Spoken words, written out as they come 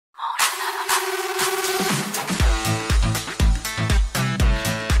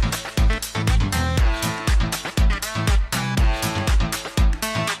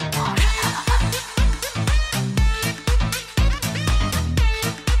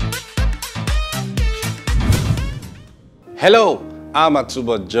Hello, I'm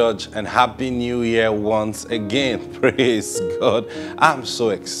Atuba Judge and Happy New Year once again. Praise God. I'm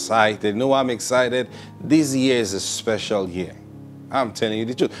so excited. No, I'm excited. This year is a special year. I'm telling you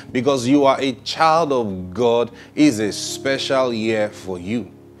the truth. Because you are a child of God, is a special year for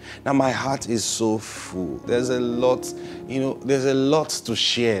you. Now, my heart is so full. There's a lot, there's a lot to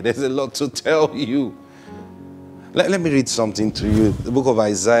share. There's a lot to tell you. Let me read something to you. The book of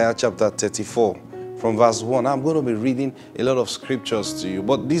Isaiah chapter 34 from verse 1. I'm going to be reading a lot of scriptures to you.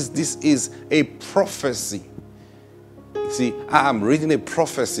 But this is a prophecy. See, I'm reading a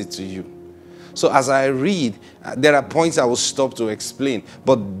prophecy to you. So as I read, there are points I will stop to explain.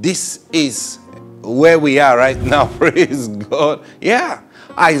 But this is where we are right now. Praise God. Yeah,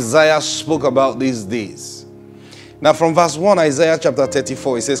 Isaiah spoke about these days. Now from verse 1, Isaiah chapter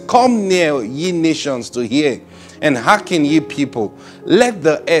 34, it says, "Come near, ye nations, to hear, and hearken, ye people. Let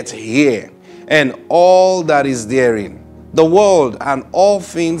the earth hear, and all that is therein, the world and all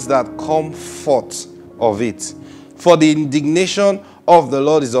things that come forth of it. For the indignation of the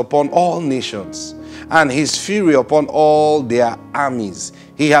Lord is upon all nations, and his fury upon all their armies.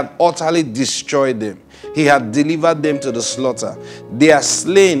 He had utterly destroyed them. He had delivered them to the slaughter. Their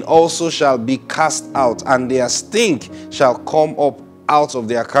slain also shall be cast out, and their stink shall come up out of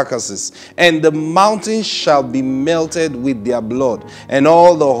their carcasses. And the mountains shall be melted with their blood, and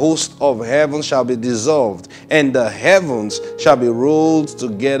all the host of heaven shall be dissolved, and the heavens shall be rolled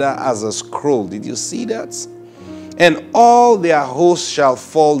together as a scroll." Did you see that? "And all their hosts shall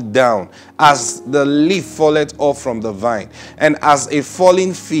fall down, as the leaf falleth off from the vine, and as a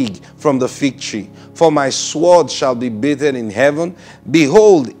falling fig from the fig tree. For my sword shall be bathed in heaven.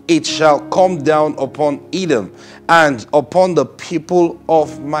 Behold, it shall come down upon Edom, and upon the people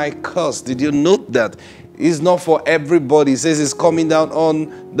of my curse." Did you note that? It's not for everybody. It says it's coming down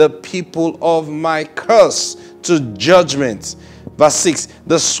on the people of my curse to judgment. Verse 6,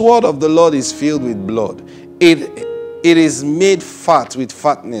 "The sword of the Lord is filled with blood. It is made fat with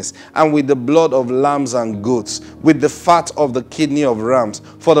fatness, and with the blood of lambs and goats, with the fat of the kidney of rams.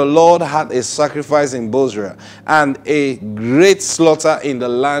 For the Lord had a sacrifice in Bozrah, and a great slaughter in the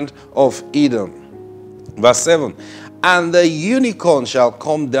land of Edom." Verse 7, "And the unicorn shall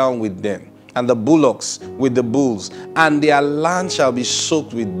come down with them, and the bullocks with the bulls, and their land shall be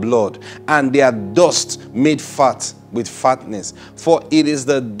soaked with blood, and their dust made fat with fatness. For it is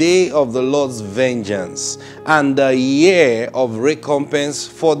the day of the Lord's vengeance, and the year of recompense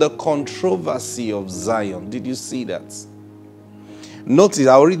for the controversy of Zion." Did you see that? Notice,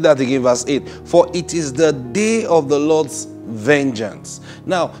 I'll read that again, verse 8. "For it is the day of the Lord's vengeance."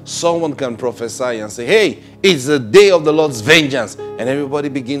 Now, someone can prophesy and say, "Hey, it's the day of the Lord's vengeance." And everybody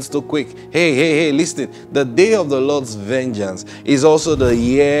begins to quake. Hey, listen. The day of the Lord's vengeance is also the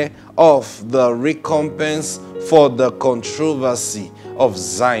year of the recompense for the controversy of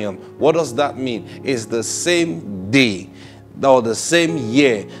Zion. What does that mean? It's the same day or the same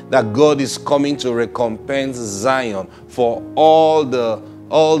year that God is coming to recompense Zion for all the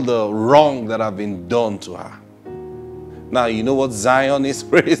wrong that have been done to her. Now, you know what Zion is?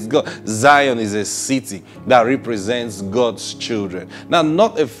 Praise God. Zion is a city that represents God's children. Now,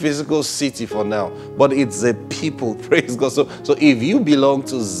 not a physical city for now, but it's a people. Praise God. So if you belong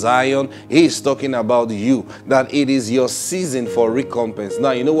to Zion, he is talking about you, that it is your season for recompense.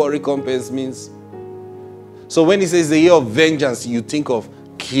 Now, you know what recompense means? So when he says the year of vengeance, you think of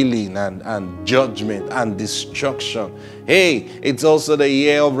killing and judgment and destruction. Hey, it's also the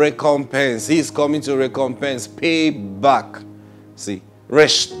year of recompense. He's coming to recompense, pay back. See,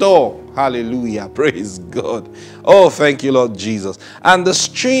 restore. Hallelujah. Praise God. Oh, thank you, Lord Jesus. "And the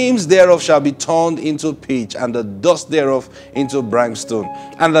streams thereof shall be turned into pitch, and the dust thereof into brimstone.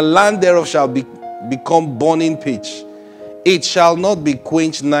 And the land thereof shall become burning pitch. It shall not be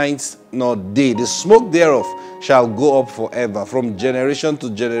quenched night nor day. The smoke thereof shall go up forever. From generation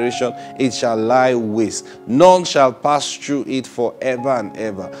to generation it shall lie waste. None shall pass through it forever and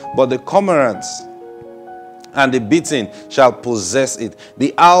ever. But the cormorants and the beaten shall possess it.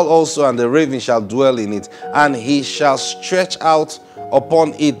 The owl also and the raven shall dwell in it. And he shall stretch out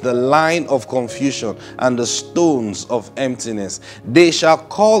upon it the line of confusion and the stones of emptiness. They shall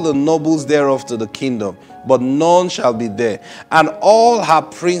call the nobles thereof to the kingdom, but none shall be there. And all her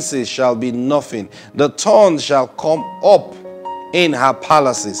princes shall be nothing. The thorn shall come up in her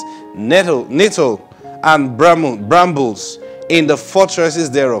palaces, nettle and brambles in the fortresses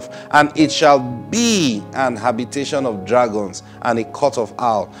thereof, and it shall be an habitation of dragons and a court of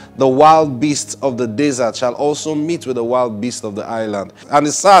owls. The wild beasts of the desert shall also meet with the wild beasts of the island. And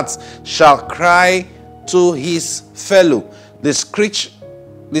the sat shall cry to his fellow. The screech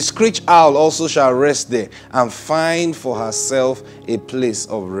The screech owl also shall rest there, and find for herself a place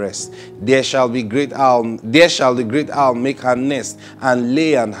of rest. There shall the great owl make her nest, and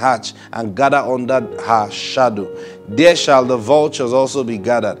lay and hatch, and gather under her shadow. There shall the vultures also be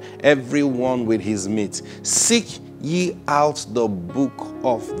gathered, every one with his meat. Seek ye out the book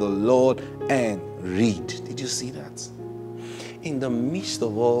of the Lord and read. Did you see that? In the midst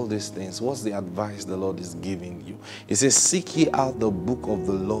of all these things, what's the advice the Lord is giving you? He says, seek ye out the book of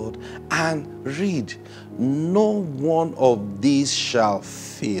the Lord and read. No one of these shall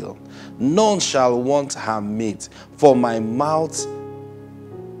fail. None shall want her meat. For my mouth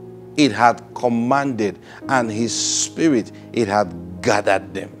it had commanded, and his spirit it had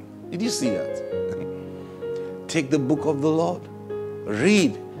gathered them. Did you see that? Take the book of the Lord.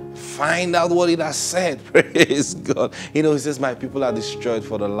 Read. Find out what it has said. Praise God. You know, he says, my people are destroyed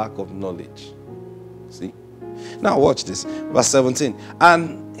for the lack of knowledge. See? Now watch this. Verse 17.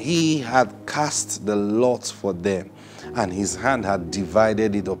 And he had cast the lot for them, and his hand had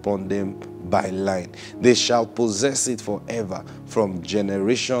divided it upon them by line. They shall possess it forever. From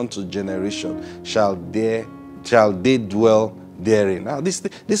generation to generation shall they dwell therein. Now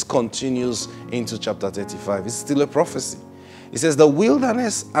this continues into chapter 35. It's still a prophecy. It says, the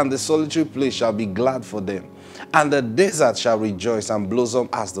wilderness and the solitary place shall be glad for them, and the desert shall rejoice and blossom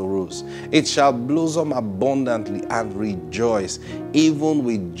as the rose. It shall blossom abundantly and rejoice, even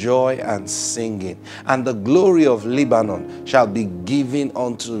with joy and singing. And the glory of Lebanon shall be given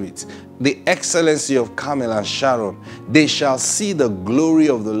unto it, the excellency of Carmel and Sharon. They shall see the glory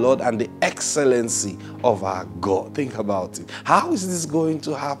of the Lord and the excellency of our God. Think about it. How is this going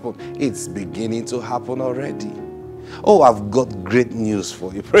to happen? It's beginning to happen already. Oh, I've got great news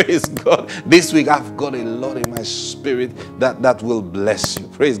for you. Praise God. This week I've got a lot in my spirit that will bless you.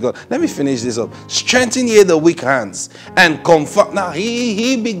 Praise God. Let me finish this up. Strengthen ye the weak hands and confirm. Now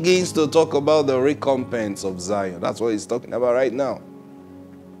he begins to talk about the recompense of Zion. That's what he's talking about right now.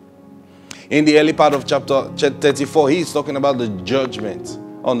 In the early part of chapter 34, he's talking about the judgment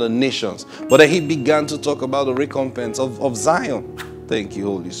on the nations. But then he began to talk about the recompense of Zion. Thank you,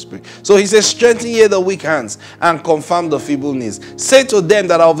 Holy Spirit. So he says, strengthen ye the weak hands and confirm the feeble knees. Say to them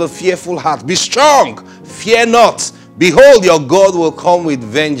that are of a fearful heart, be strong, fear not. Behold, your God will come with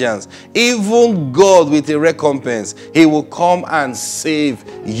vengeance, even God with a recompense. He will come and save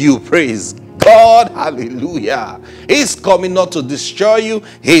you. Praise God. Hallelujah. He's coming not to destroy you.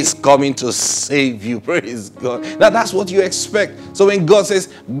 He's coming to save you. Praise God. Now that's what you expect. So when God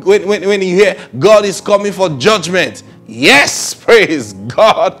says, when you hear God is coming for judgment, yes, praise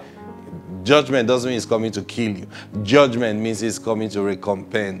God. Judgment doesn't mean he's coming to kill you. Judgment means he's coming to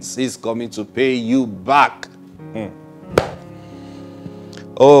recompense. He's coming to pay you back.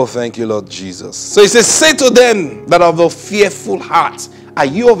 Oh, thank you, Lord Jesus. So he says, say to them that of a fearful heart. Are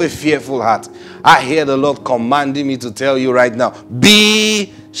you of a fearful heart? I hear the Lord commanding me to tell you right now,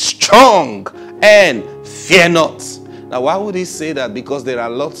 be strong and fear not. Now, why would he say that? Because there are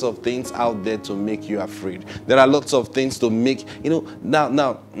lots of things out there to make you afraid. There are lots of things to make,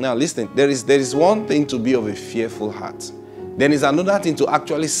 now listen, there is one thing to be of a fearful heart. Then is another thing to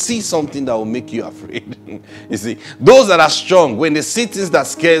actually see something that will make you afraid. You see, those that are strong, when they see things that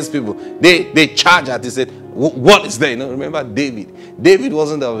scares people, they charge at it. They said, what is there? Remember David. David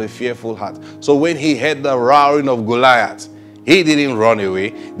wasn't of a fearful heart. So when he heard the roaring of Goliath, he didn't run away.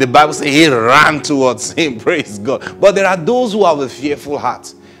 The Bible says he ran towards him. Praise God. But there are those who have a fearful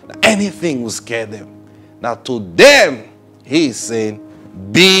heart. Anything will scare them. Now to them, he is saying,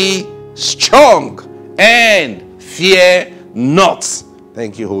 be strong and fear not.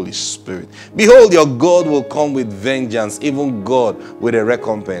 Thank you, Holy Spirit. Behold, your God will come with vengeance, even God with a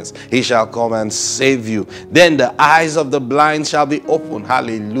recompense. He shall come and save you. Then the eyes of the blind shall be opened.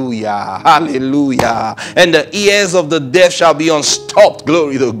 Hallelujah. Hallelujah. And the ears of the deaf shall be unstopped.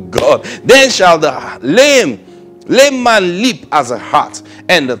 Glory to God. Then shall the lame man leap as a hart,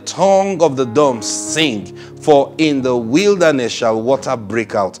 and the tongue of the dumb sing. For in the wilderness shall water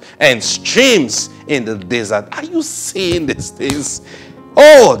break out, and streams in the desert. Are you seeing these things?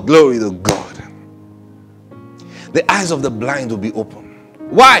 Oh, glory to God. The eyes of the blind will be open.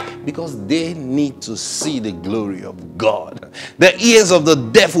 Why? Because they need to see the glory of God. The ears of the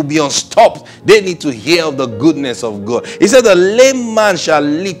deaf will be unstopped. They need to hear of the goodness of God. He said the lame man shall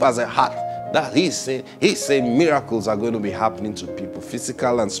leap as a hart. That he's saying miracles are going to be happening to people.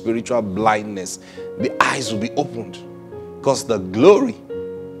 Physical and spiritual blindness. The eyes will be opened. Because the glory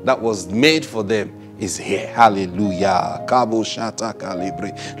that was made for them is here. Hallelujah.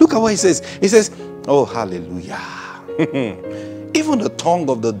 Look at what he says. He says, oh, hallelujah. Even the tongue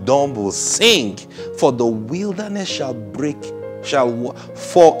of the dumb will sing, for the wilderness shall break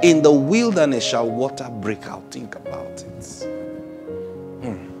for in the wilderness shall water break out. Think about it.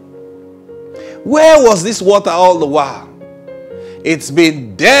 Where was this water all the while? It's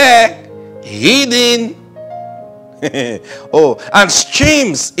been there, hidden. Oh, and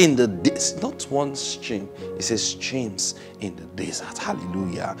streams in the desert. Not one stream. It says streams in the desert.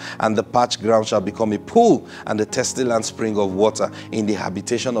 Hallelujah. And the parched ground shall become a pool, and the thirsty land spring of water in the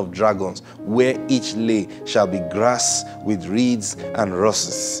habitation of dragons, where each lay shall be grass with reeds and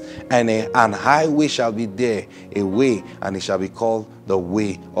rushes. And an highway shall be there, a way, and it shall be called the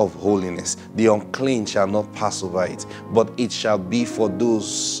way of holiness. The unclean shall not pass over it, but it shall be for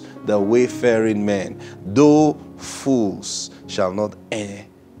those, the wayfaring men, though fools shall not err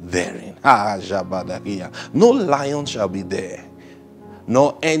therein. No lion shall be there,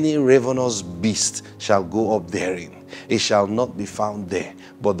 nor any ravenous beast shall go up therein. It shall not be found there,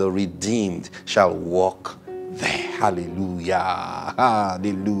 but the redeemed shall walk there. Hallelujah.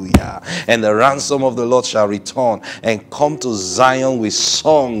 Hallelujah. And the ransom of the Lord shall return and come to Zion with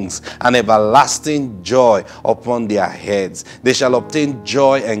songs and everlasting joy upon their heads. They shall obtain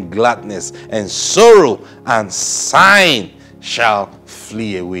joy and gladness, and sorrow and sighing shall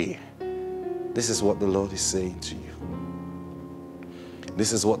flee away. This is what the Lord is saying to you.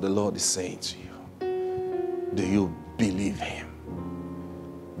 This is what the Lord is saying to you. Do you believe Him?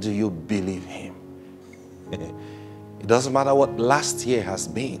 Do you believe Him? It doesn't matter what last year has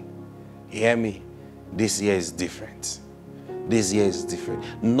been. Hear me. This year is different. This year is different.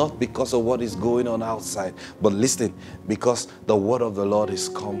 Not because of what is going on outside, but listen, because the word of the Lord is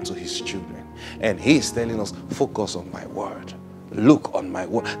come to His children. And He is telling us, focus on my word. Look on my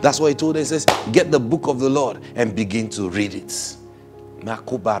word. That's why He told us, says, get the book of the Lord and begin to read it.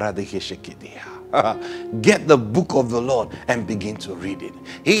 Get the book of the Lord and begin to read it.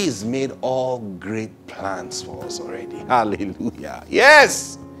 He has made all great plans for us already. Hallelujah.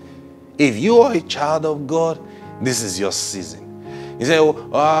 Yes. If you are a child of God, this is your season. You say, oh,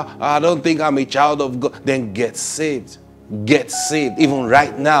 I don't think I'm a child of God. Then get saved. Get saved. Even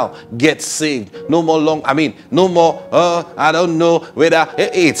right now, get saved. No more no more, I don't know whether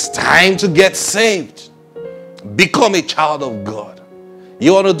it's time to get saved. Become a child of God.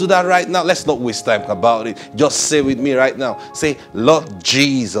 You want to do that right now? Let's not waste time about it. Just say with me right now. Say, Lord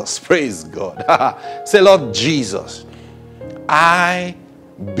Jesus. Praise God. Say, Lord Jesus, I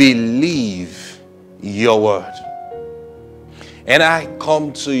believe your word. And I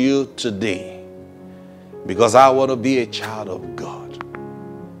come to you today because I want to be a child of God.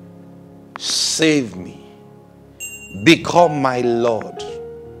 Save me. Become my Lord.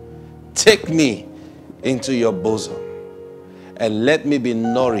 Take me into your bosom. And let me be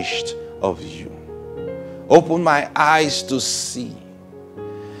nourished of you. Open my eyes to see.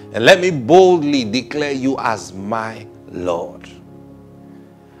 And let me boldly declare you as my Lord.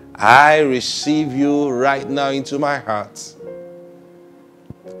 I receive you right now into my heart.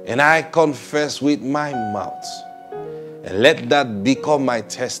 And I confess with my mouth. And let that become my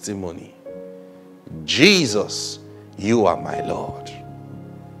testimony. Jesus, you are my Lord.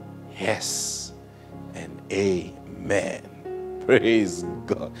 Yes and amen. Praise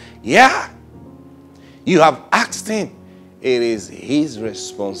God. Yeah. You have asked Him. It is His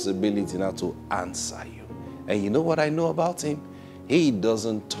responsibility now to answer you. And you know what I know about Him? He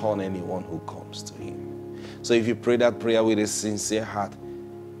doesn't turn anyone who comes to Him. So if you pray that prayer with a sincere heart,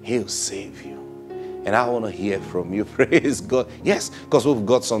 He'll save you. And I want to hear from you. Praise God. Yes, because we've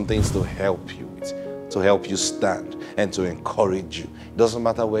got some things to help you with, to help you stand and to encourage you. It doesn't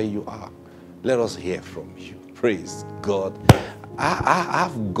matter where you are. Let us hear from you. Praise God.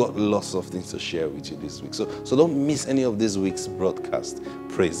 I've got lots of things to share with you this week. So don't miss any of this week's broadcast.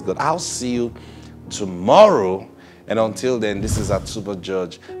 Praise God. I'll see you tomorrow. And until then, this is at Super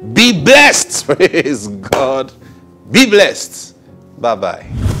Judge. Be blessed. Praise God. Be blessed.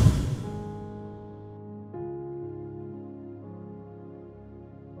 Bye-bye.